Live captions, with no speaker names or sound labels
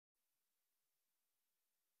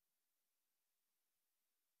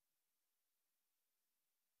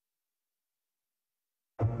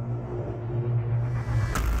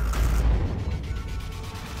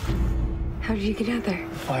How did you get out there?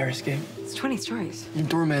 Fire escape. It's 20 stories. Your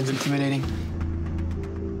doorman's intimidating.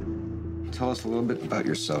 Tell us a little bit about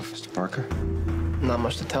yourself, Mr. Parker. Not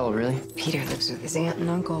much to tell, really. Peter lives with his aunt and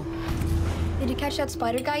uncle. Did you catch that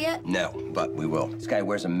spider guy yet? No, but we will. This guy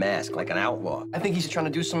wears a mask like an outlaw. I think he's trying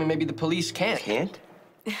to do something maybe the police can't. Can't?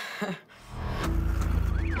 You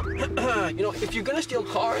know, if you're gonna steal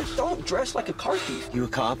cars, don't dress like a car thief. You a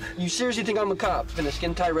cop? You seriously think I'm a cop in a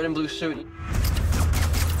skin tie, red and blue suit?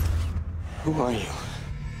 Who are you?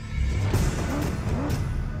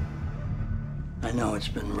 I know it's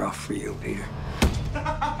been rough for you, Peter.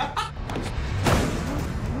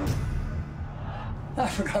 I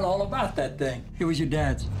forgot all about that thing. It was your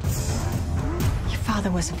dad's. Your father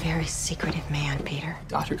was a very secretive man, Peter.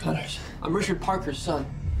 Dr. Connors. I'm Richard Parker's son.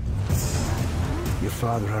 Your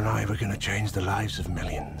father and I were going to change the lives of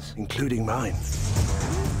millions, including mine.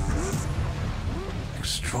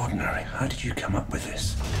 Extraordinary. How did you come up with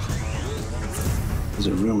this? There's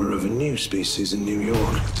a rumor of a new species in New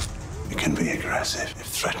York. It can be aggressive if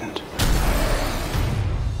threatened.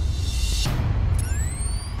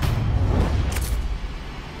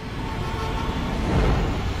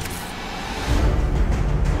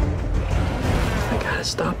 I gotta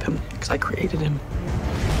stop him, because I created him.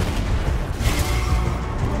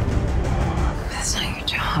 That's not your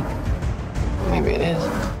job. Maybe it is.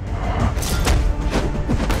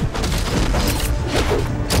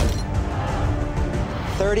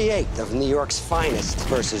 "38 of New York's finest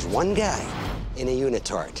versus one guy in a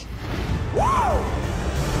unitard."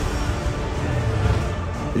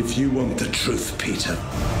 If you want the truth, Peter,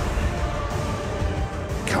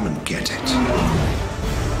 come and get it.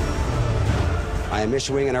 I am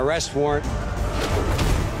issuing an arrest warrant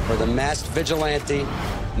for the masked vigilante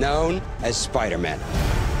known as Spider-Man.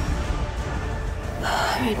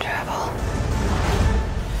 I'm in trouble.